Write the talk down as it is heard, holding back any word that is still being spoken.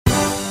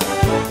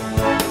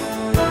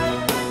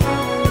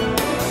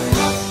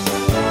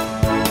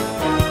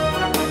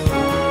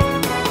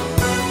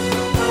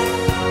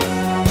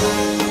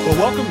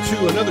Welcome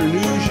to another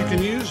News You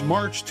Can Use,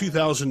 March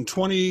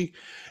 2020.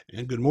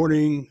 And good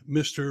morning,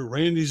 Mr.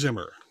 Randy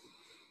Zimmer.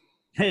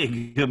 Hey,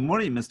 good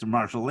morning, Mr.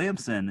 Marshall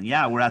Lamson.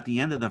 Yeah, we're at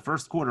the end of the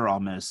first quarter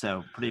almost,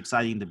 so pretty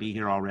exciting to be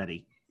here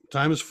already.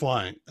 Time is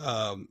flying.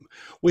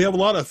 We have a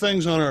lot of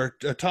things on our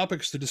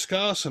topics to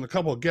discuss and a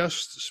couple of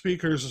guest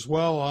speakers as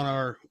well on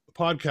our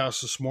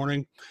podcast this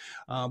morning.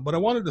 But I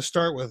wanted to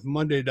start with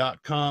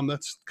Monday.com.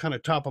 That's kind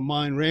of top of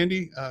mind.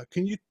 Randy,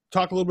 can you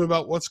talk a little bit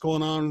about what's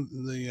going on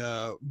in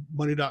the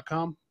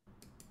Monday.com?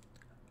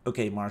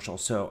 Okay, Marshall,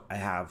 so I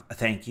have a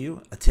thank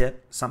you, a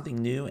tip, something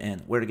new, and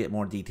where to get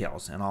more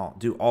details, and I'll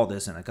do all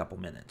this in a couple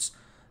minutes.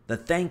 The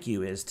thank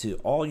you is to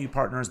all you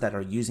partners that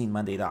are using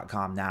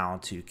Monday.com now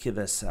to give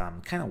us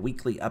kind of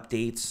weekly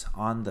updates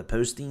on the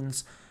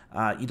postings.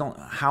 You don't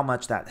know how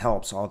much that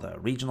helps all the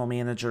regional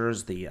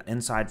managers, the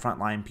inside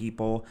frontline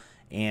people,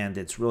 and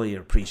it's really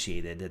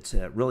appreciated. It's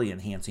really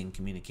enhancing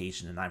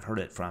communication, and I've heard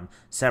it from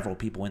several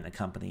people in the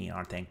company, and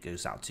our thank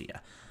goes out to you.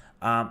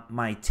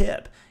 My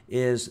tip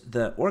is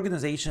the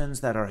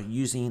organizations that are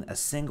using a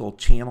single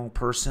channel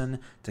person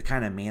to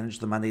kind of manage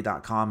the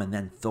Monday.com and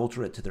then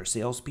filter it to their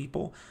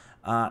salespeople.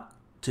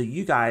 To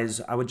you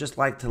guys, I would just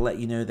like to let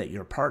you know that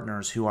your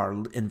partners who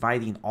are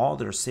inviting all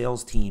their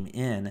sales team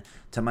in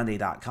to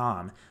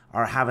Monday.com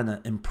are having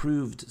an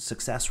improved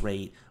success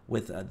rate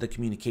with the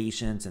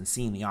communications and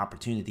seeing the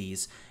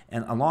opportunities.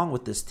 And along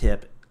with this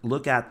tip,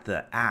 look at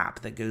the app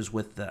that goes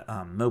with the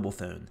mobile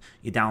phone.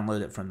 You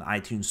download it from the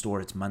iTunes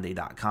store. It's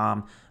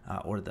Monday.com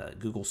or the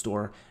Google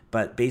store.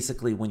 But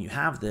basically, when you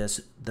have this,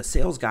 the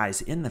sales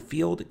guys in the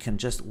field can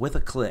just, with a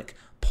click,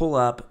 pull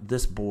up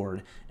this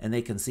board and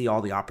they can see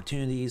all the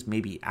opportunities,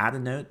 maybe add a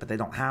note, but they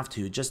don't have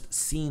to. Just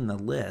seeing the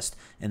list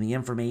and the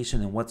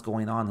information and what's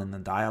going on in the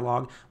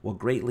dialogue will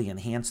greatly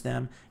enhance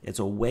them. It's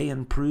a way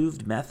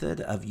improved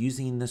method of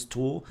using this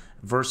tool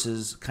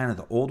versus kind of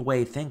the old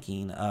way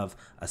thinking of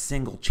a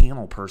single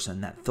channel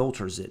person that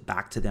filters it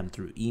back to them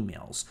through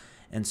emails.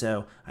 And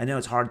so I know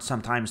it's hard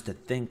sometimes to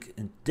think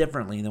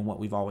differently than what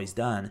we've always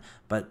done,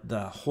 but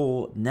the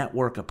whole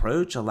network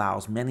approach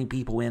allows many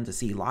people in to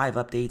see live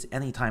updates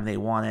anytime they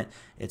want it.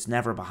 It's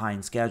never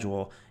behind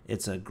schedule.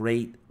 It's a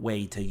great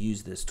way to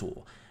use this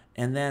tool.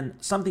 And then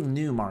something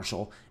new,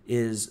 Marshall,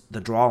 is the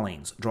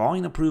drawings.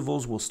 Drawing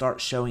approvals will start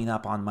showing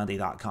up on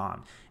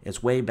Monday.com.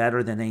 It's way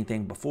better than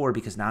anything before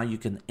because now you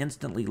can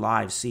instantly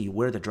live see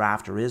where the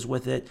drafter is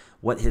with it,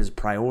 what his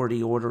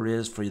priority order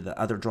is for the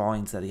other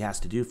drawings that he has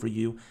to do for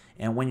you,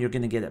 and when you're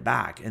going to get it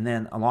back. And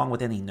then along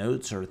with any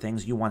notes or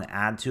things you want to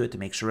add to it to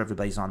make sure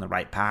everybody's on the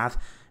right path.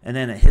 And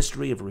then a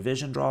history of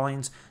revision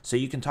drawings so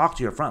you can talk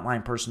to your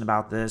frontline person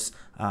about this,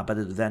 but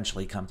it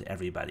eventually come to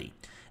everybody.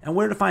 And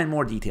where to find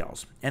more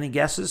details. Any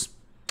guesses?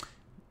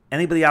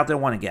 Anybody out there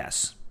want to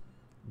guess?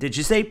 Did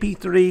you say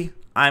P3?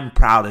 I'm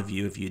proud of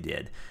you if you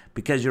did.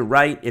 Because you're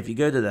right. If you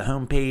go to the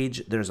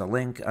homepage, there's a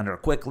link under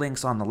quick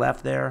links on the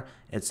left there.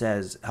 It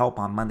says help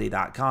on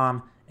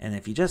Monday.com. And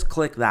if you just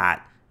click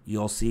that,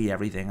 you'll see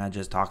everything I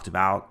just talked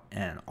about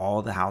and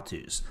all the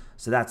how-tos.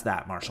 So that's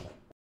that, Marshall.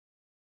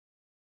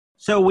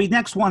 So we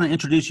next want to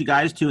introduce you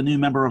guys to a new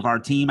member of our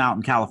team out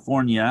in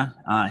California.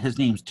 His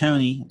name's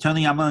Tony.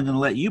 Tony, I'm going to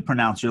let you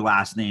pronounce your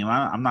last name.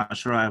 I'm not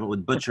sure I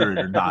would butcher it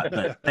or not,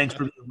 but thanks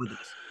for being with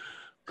us.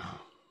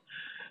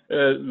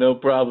 No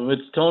problem.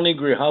 It's Tony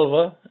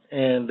Grijalva,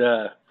 and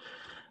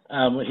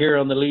I'm here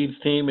on the Leeds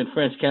team in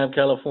French Camp,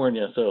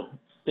 California. So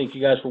thank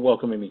you guys for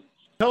welcoming me.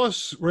 Tell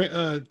us,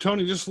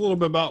 Tony, just a little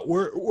bit about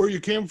where you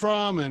came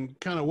from and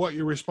kind of what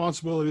your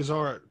responsibilities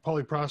are at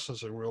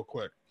Polyprocessing real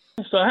quick.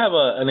 So I have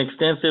an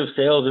extensive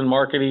sales and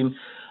marketing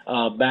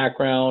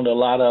background, a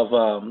lot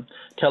of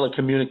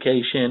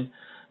telecommunication.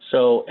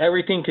 So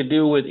everything to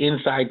do with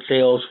inside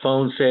sales,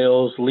 phone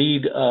sales,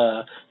 lead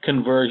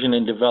conversion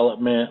and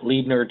development,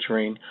 lead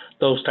nurturing,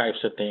 those types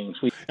of things.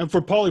 And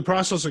for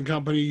Polyprocessing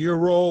Company, your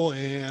role,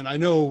 and I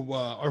know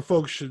our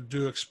folks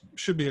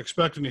should be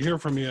expecting to hear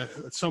from you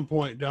at some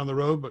point down the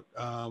road, but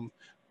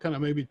kind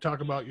of maybe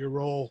talk about your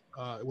role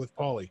with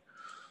Poly.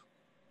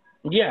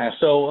 Yeah,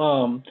 so,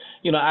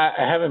 I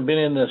haven't been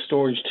in the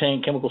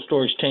chemical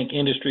storage tank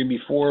industry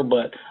before,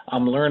 but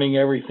I'm learning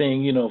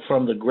everything,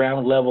 from the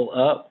ground level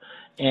up.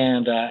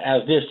 And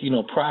as this,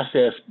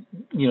 process,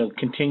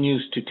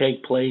 continues to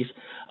take place,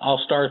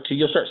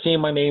 you'll start seeing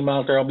my name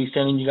out there. I'll be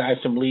sending you guys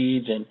some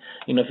leads. And,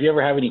 if you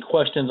ever have any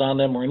questions on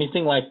them or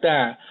anything like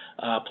that,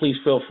 please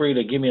feel free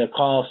to give me a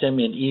call, send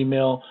me an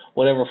email,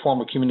 whatever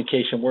form of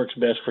communication works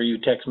best for you,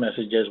 text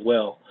message as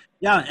well.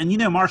 Yeah,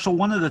 and Marshall,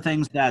 one of the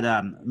things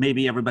that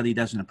maybe everybody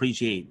doesn't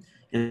appreciate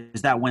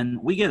is that when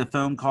we get a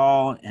phone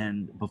call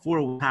and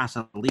before we pass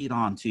a lead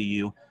on to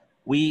you,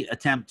 we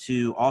attempt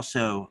to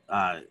also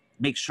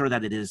make sure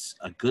that it is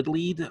a good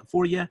lead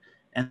for you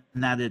and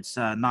that it's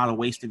not a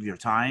waste of your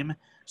time.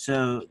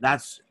 So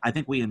I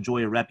think we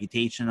enjoy a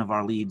reputation of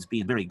our leads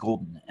being very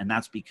golden, and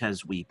that's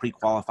because we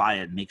pre-qualify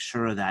it and make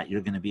sure that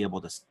you're going to be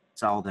able to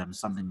sell them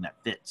something that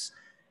fits.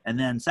 And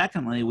then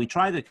secondly, we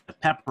try to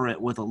pepper it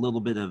with a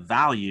little bit of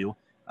value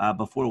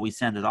before we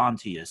send it on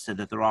to you so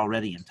that they're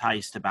already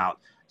enticed about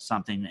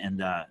something.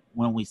 And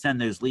when we send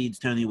those leads,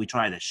 Tony, we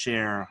try to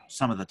share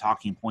some of the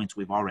talking points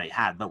we've already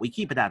had, but we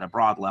keep it at a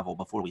broad level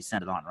before we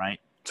send it on, right?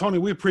 Tony,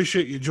 we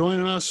appreciate you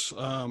joining us.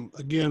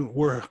 Again,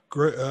 we're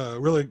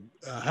really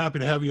happy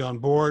to have you on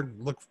board.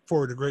 Look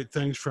forward to great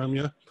things from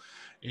you,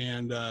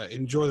 and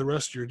enjoy the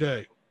rest of your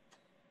day.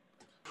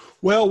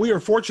 Well, we are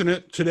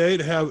fortunate today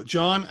to have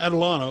John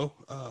Adelano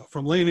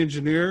from Lane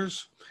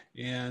Engineers.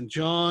 And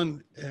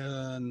John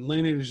and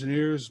Lane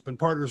Engineers have been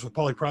partners with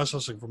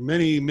Polyprocessing for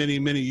many, many,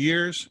 many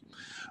years.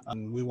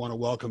 And we want to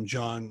welcome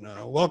John.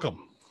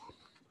 Welcome.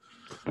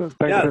 Thanks,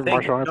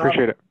 Marshall. I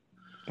appreciate it.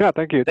 Yeah,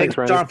 thank you. Thanks,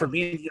 Randy. John, for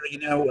being here.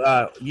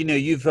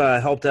 You've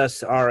helped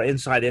us. Our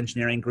Inside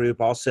Engineering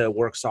group also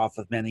works off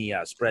of many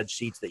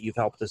spreadsheets that you've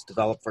helped us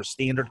develop for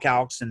standard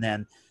calcs, and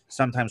then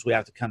sometimes we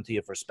have to come to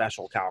you for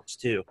special calcs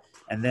too.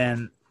 And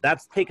then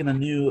that's taken a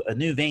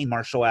new vein,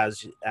 Marshall,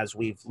 as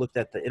we've looked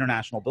at the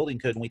International Building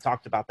Code, and we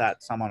talked about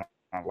that some on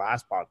our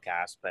last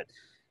podcast. But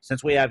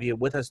since we have you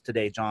with us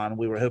today, John,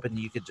 we were hoping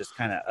you could just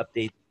kind of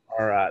update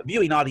our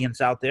viewing audience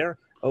out there.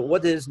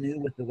 What is new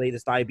with the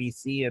latest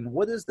IBC, and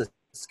what is the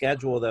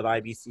schedule that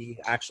IBC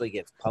actually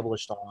gets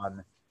published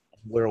on?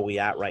 Where are we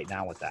at right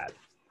now with that?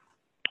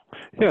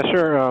 Yeah,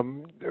 sure.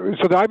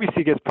 So the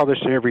IBC gets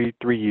published every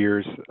 3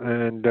 years,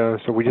 and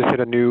so we just hit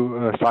a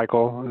new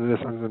cycle this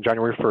on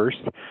January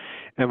 1st.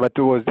 And what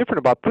was different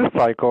about this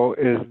cycle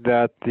is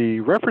that the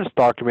reference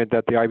document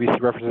that the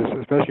IBC references,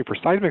 especially for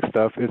seismic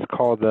stuff, is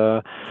called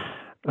the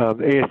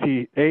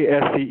ASCE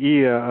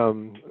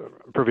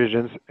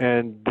provisions,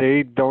 and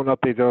they don't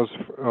update those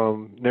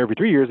every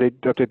 3 years. They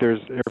update theirs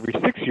every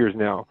 6 years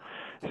now.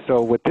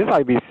 So with this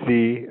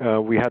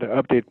IBC, we had to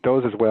update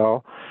those as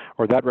well,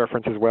 or that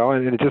reference as well,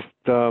 and it just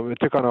it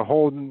took on a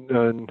whole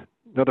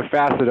another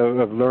facet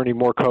of learning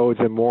more codes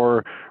and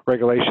more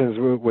regulations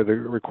with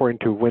according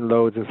to wind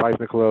loads and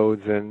seismic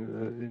loads,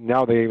 and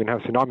now they even have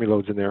tsunami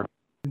loads in there.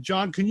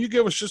 John, can you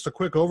give us just a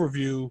quick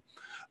overview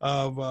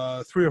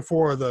of 3 or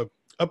 4 of the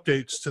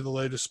updates to the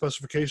latest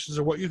specifications,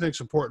 or what you think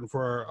is important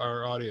for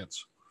our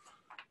audience?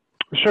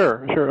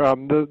 Sure.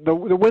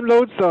 The wind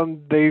loads,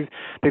 they've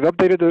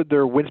updated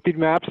their wind speed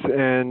maps,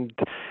 and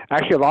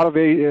actually a lot of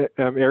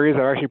areas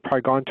have actually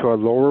probably gone to a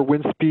lower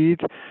wind speed.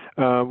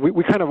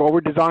 We kind of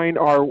over-designed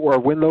our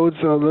wind loads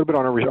a little bit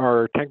on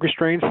our tank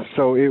restraints,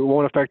 so it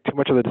won't affect too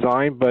much of the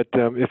design. But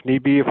if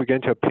need be, if we get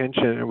into a pinch,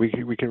 and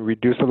we can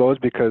reduce the loads,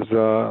 because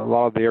a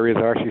lot of the areas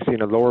are actually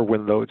seeing a lower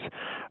wind loads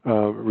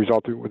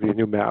resulting with these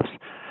new maps.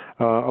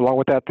 Along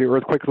with that, the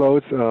earthquake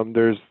loads,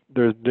 there's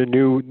the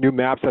new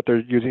maps that they're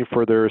using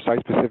for their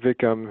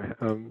site-specific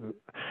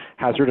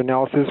hazard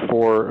analysis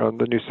for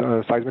the new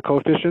seismic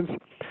coefficients.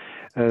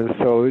 And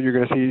so you're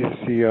going to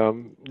see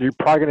you're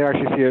probably going to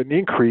actually see an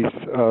increase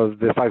of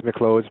the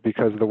seismic loads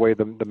because of the way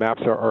the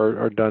maps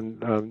are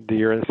done the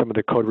year and some of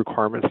the code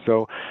requirements.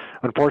 So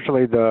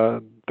unfortunately,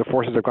 the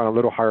forces have gone a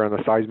little higher on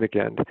the seismic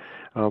end.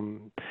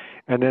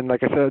 And then,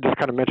 like I said, I just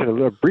kind of mentioned a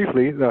little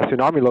briefly, the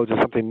tsunami loads is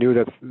something new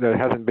that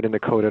hasn't been in the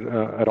code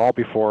at all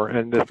before,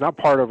 and it's not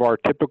part of our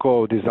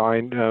typical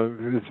design.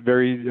 It's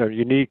very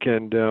unique,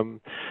 and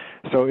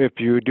so if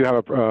you do have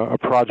a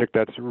project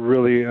that's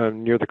really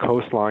near the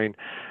coastline,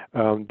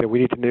 then we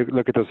need to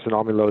look at those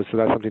tsunami loads, so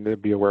that's something to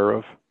be aware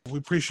of. We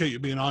appreciate you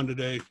being on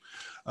today,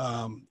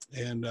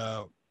 and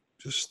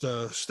just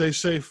stay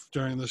safe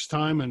during this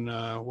time, and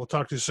we'll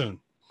talk to you soon.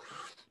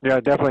 Yeah,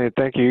 definitely.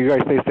 Thank you. You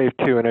guys stay safe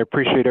too, and I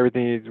appreciate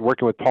everything.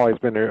 Working with Paul has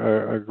been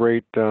a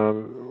great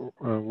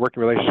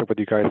working relationship with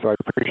you guys, so I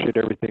appreciate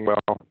everything well.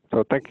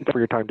 So thank you for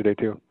your time today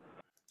too.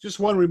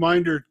 Just one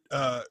reminder,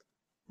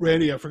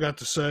 Randy, I forgot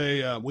to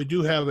say, we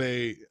do have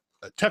a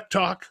tech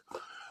talk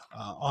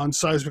on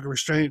seismic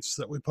restraints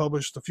that we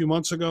published a few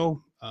months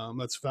ago.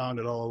 That's found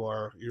at all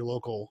of your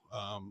local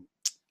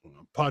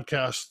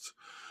podcast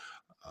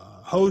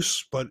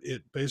hosts, but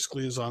it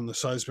basically is on the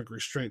seismic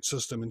restraint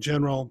system in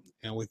general.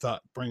 And we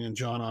thought bringing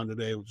John on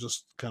today will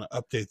just kind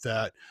of update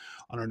that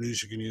on our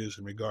news you can use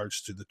in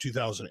regards to the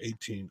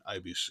 2018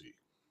 IBC.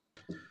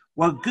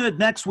 Well, good.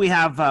 Next, we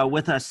have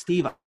with us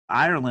Steve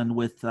Ireland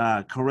with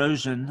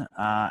Corrosion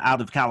out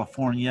of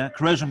California.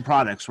 Corrosion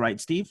Products, right,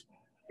 Steve?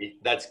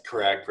 That's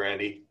correct,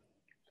 Randy.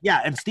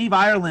 Yeah, and Steve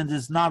Ireland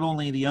is not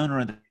only the owner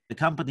of the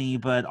company,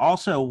 but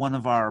also one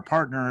of our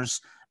partners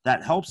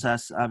that helps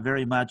us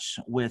very much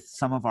with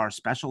some of our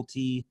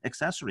specialty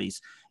accessories.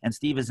 And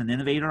Steve is an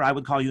innovator. I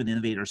would call you an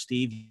innovator,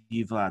 Steve.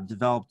 You've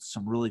developed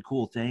some really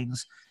cool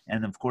things.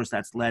 And of course,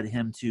 that's led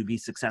him to be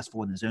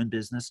successful in his own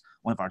business,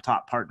 one of our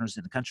top partners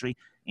in the country.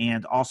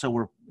 And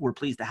also we're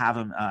pleased to have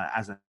him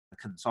as a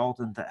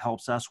consultant that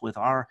helps us with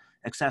our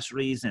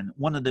accessories. And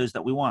one of those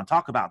that we want to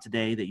talk about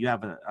today that you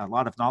have a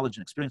lot of knowledge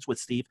and experience with,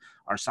 Steve,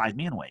 are side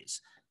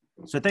manways.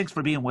 So thanks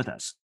for being with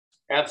us.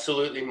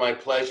 Absolutely, my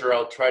pleasure.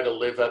 I'll try to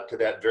live up to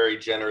that very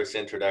generous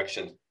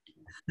introduction.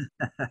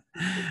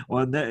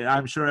 Well,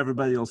 I'm sure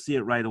everybody will see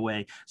it right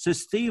away. So,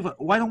 Steve,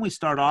 why don't we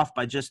start off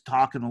by just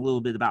talking a little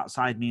bit about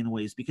side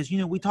manways? Because,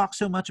 we talk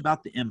so much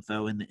about the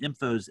info, and the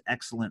info is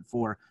excellent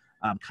for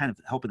kind of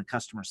helping the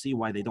customer see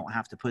why they don't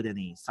have to put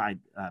any side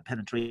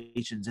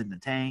penetrations in the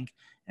tank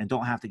and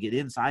don't have to get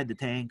inside the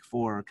tank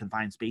for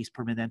confined space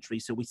permit entry.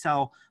 So we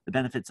sell the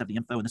benefits of the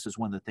info, and this is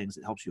one of the things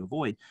that helps you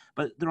avoid.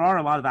 But there are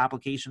a lot of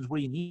applications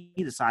where you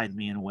need a side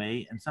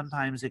manway, and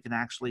sometimes it can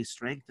actually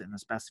strengthen the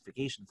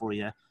specification for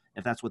you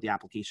if that's what the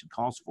application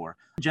calls for.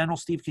 In general,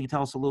 Steve, can you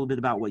tell us a little bit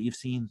about what you've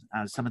seen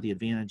as some of the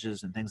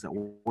advantages and things that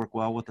work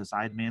well with the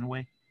side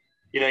manway?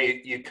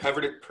 You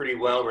covered it pretty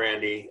well,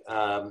 Randy.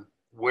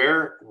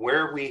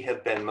 Where we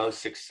have been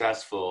most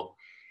successful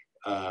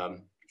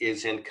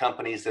is in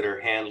companies that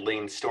are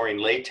storing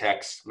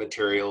latex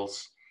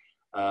materials,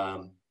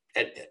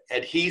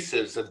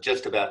 adhesives of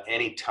just about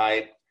any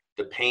type.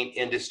 The paint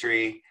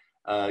industry,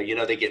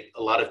 they get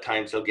a lot of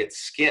times they'll get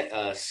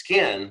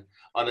skin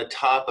on the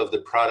top of the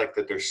product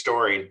that they're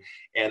storing,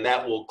 and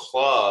that will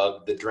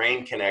clog the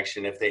drain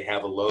connection if they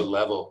have a low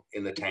level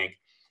in the tank.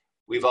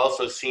 We've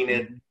also seen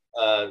it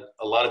a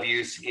lot of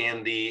use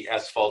in the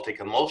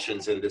asphaltic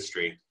emulsions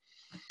industry.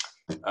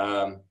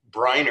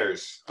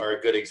 Briners are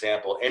a good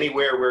example.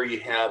 Anywhere where you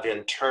have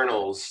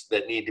internals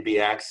that need to be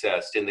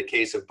accessed. In the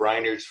case of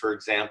briners, for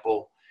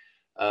example,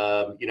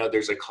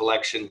 there's a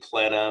collection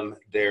plenum.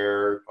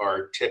 There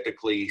are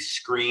typically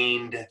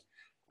screened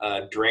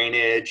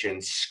drainage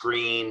and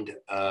screened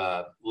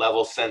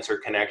level sensor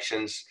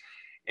connections.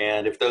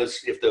 And if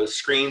those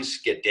screens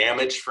get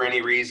damaged for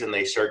any reason,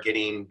 they start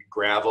getting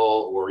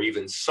gravel or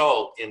even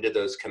salt into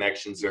those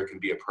connections, there can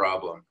be a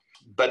problem.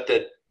 But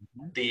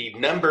the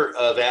number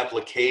of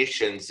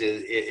applications,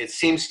 it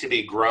seems to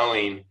be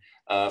growing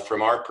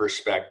from our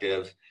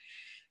perspective,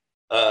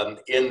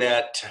 in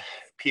that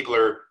people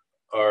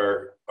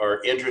are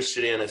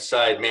interested in a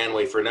side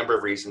manway for a number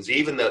of reasons.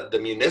 Even the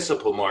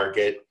municipal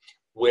market,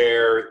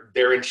 where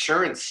their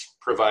insurance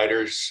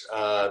providers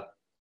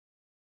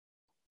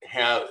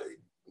have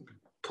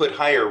put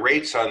higher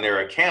rates on their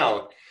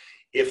account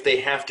if they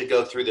have to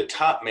go through the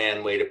top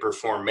manway to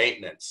perform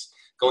maintenance.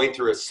 Going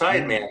through a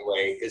side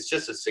manway is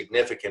just a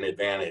significant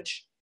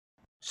advantage.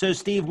 So,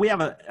 Steve, we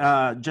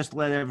have just to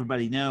let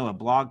everybody know, a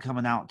blog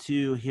coming out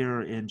too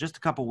here in just a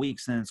couple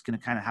weeks, and it's going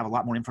to kind of have a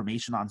lot more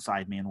information on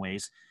side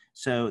manways,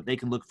 so they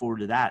can look forward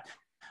to that.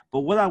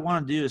 But what I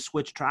want to do is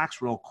switch tracks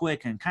real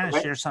quick and kind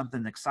of share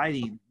something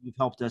exciting you've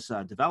helped us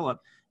develop.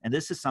 And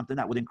this is something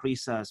that would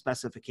increase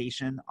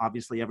specification.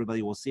 Obviously,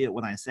 everybody will see it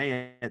when I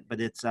say it,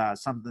 but it's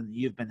something that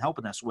you've been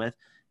helping us with.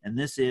 And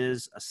this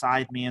is a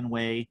side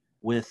manway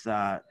with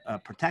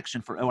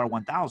protection for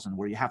OR1000,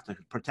 where you have to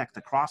protect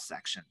the cross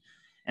section.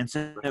 And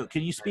so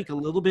can you speak a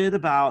little bit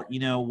about,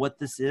 what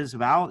this is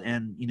about?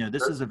 And,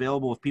 this is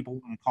available if people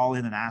want to call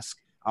in and ask.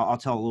 I'll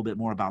tell a little bit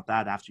more about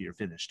that after you're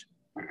finished.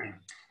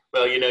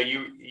 Well,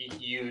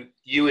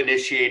 you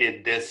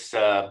initiated this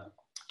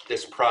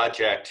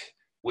project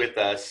with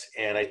us,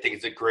 and I think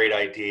it's a great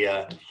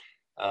idea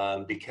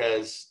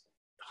because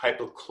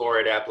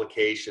hypochlorite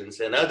applications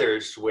and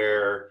others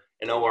where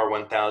an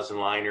OR1000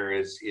 liner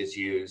is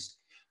used,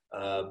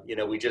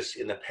 we just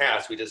in the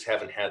past we just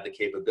haven't had the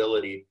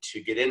capability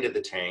to get into the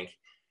tank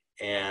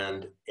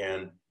and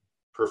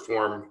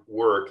perform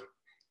work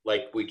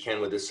like we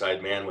can with the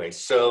side manway.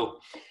 So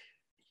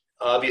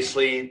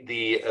obviously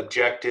the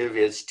objective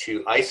is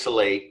to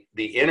isolate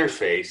the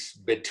interface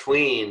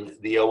between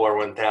the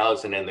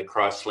OR1000 and the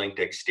cross-linked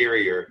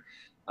exterior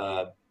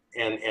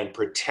and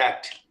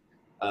protect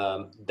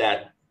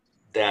that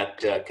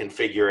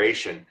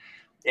configuration.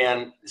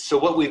 And so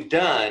what we've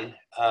done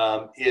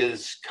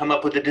is come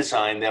up with a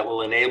design that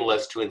will enable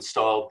us to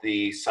install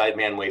the side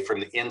manway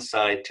from the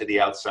inside to the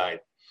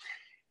outside.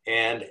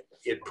 And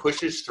it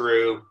pushes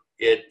through,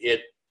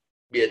 it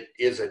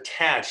is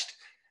attached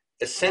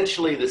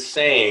essentially the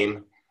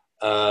same.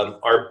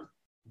 Our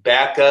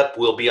backup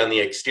will be on the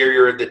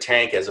exterior of the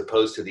tank as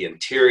opposed to the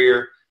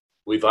interior.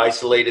 We've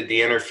isolated the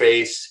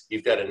interface.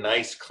 You've got a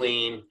nice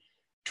clean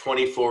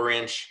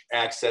 24-inch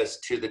access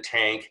to the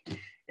tank.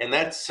 And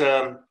that's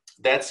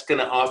going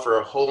to offer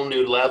a whole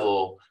new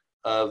level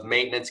of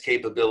maintenance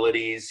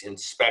capabilities,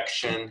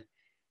 inspection,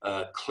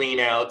 clean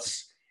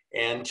outs,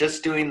 and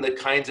just doing the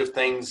kinds of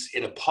things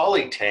in a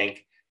poly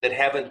tank that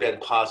haven't been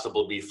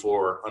possible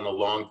before on a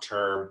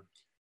long-term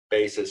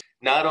basis.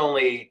 Not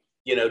only,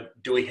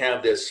 do we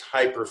have this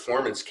high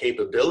performance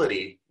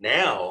capability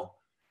now,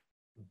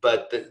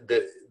 but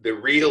the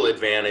real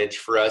advantage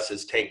for us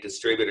as tank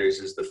distributors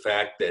is the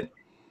fact that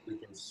we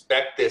can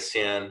spec this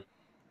in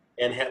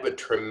and have a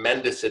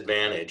tremendous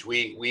advantage.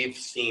 We've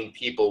seen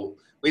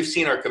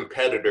our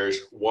competitors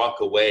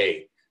walk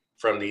away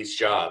from these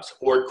jobs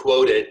or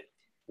quote it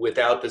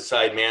without the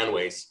side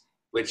manways,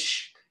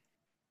 which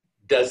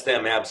does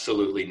them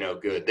absolutely no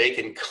good. They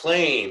can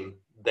claim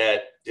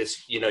that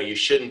you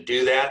shouldn't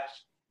do that,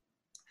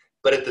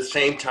 but at the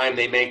same time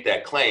they make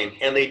that claim,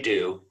 and they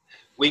do.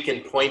 We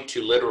can point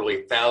to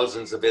literally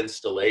thousands of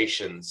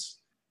installations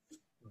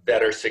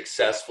that are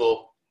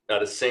successful,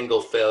 not a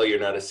single failure,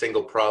 not a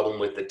single problem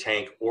with the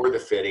tank or the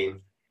fitting,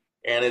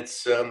 and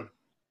it's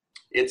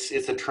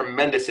a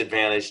tremendous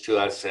advantage to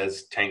us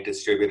as tank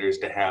distributors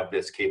to have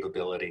this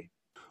capability.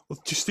 Well,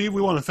 Steve,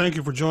 we want to thank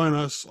you for joining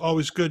us.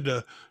 Always good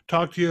to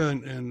talk to you,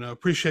 and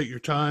appreciate your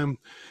time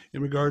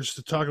in regards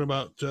to talking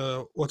about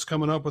what's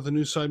coming up with the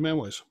new side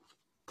manways.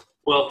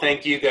 Well,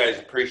 thank you guys.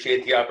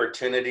 Appreciate the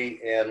opportunity,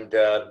 and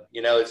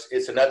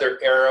it's another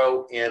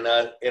arrow in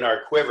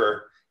our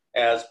quiver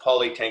as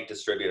poly tank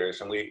distributors,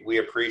 and we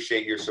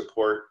appreciate your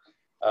support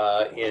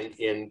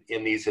in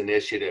these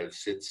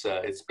initiatives.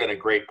 It's been a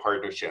great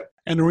partnership.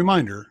 And a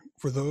reminder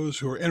for those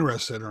who are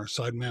interested in our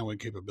side manway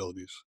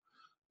capabilities,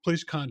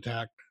 please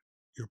contact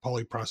your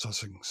poly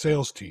processing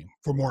sales team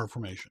for more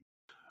information.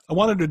 I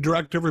wanted to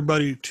direct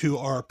everybody to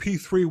our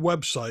P3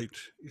 website.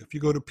 If you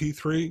go to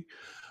P3,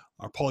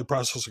 our poly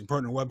processing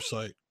partner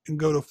website, and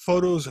go to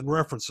photos and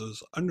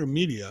references under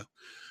media,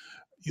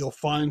 you'll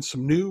find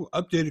some new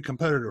updated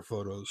competitor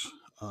photos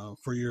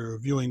for your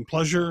viewing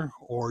pleasure,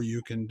 or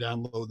you can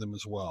download them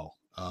as well.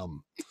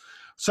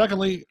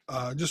 Secondly,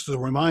 just a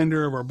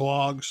reminder of our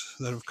blogs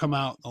that have come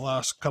out in the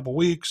last couple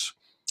weeks.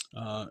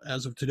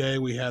 As of today,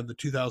 we have the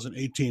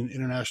 2018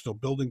 International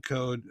Building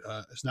Code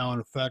is now in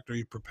effect. Are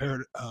you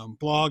prepared?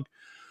 Blog,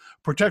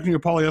 protecting your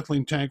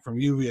polyethylene tank from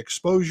UV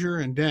exposure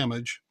and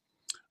damage,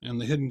 and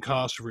the hidden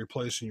cost of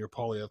replacing your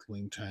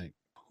polyethylene tank.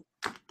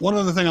 One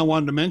other thing I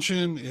wanted to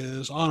mention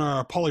is on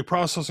our poly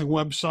processing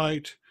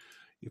website,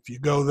 if you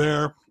go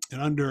there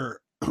and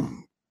under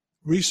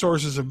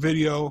resources and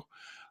video,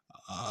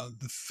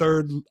 the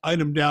third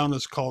item down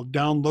is called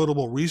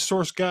downloadable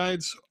resource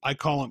guides. I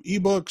call them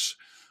ebooks,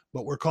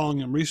 but we're calling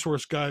them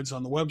resource guides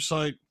on the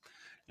website.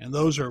 And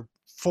those are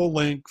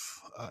full-length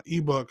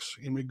ebooks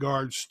in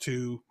regards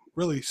to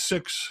really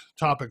 6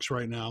 topics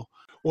right now.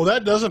 Well,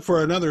 that does it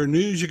for another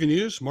News You Can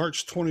Use,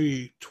 March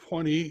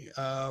 2020.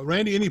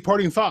 Randy, any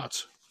parting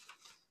thoughts?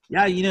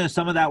 Yeah,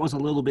 some of that was a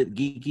little bit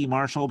geeky,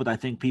 Marshall, but I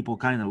think people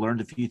kind of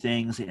learned a few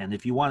things. And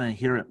if you want to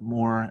hear it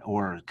more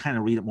or kind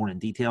of read it more in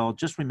detail,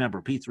 just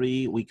remember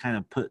P3, we kind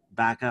of put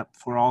backup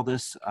for all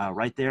this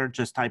right there.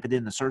 Just type it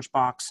in the search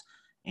box,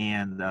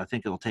 and I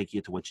think it'll take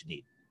you to what you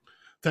need.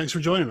 Thanks for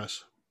joining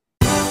us.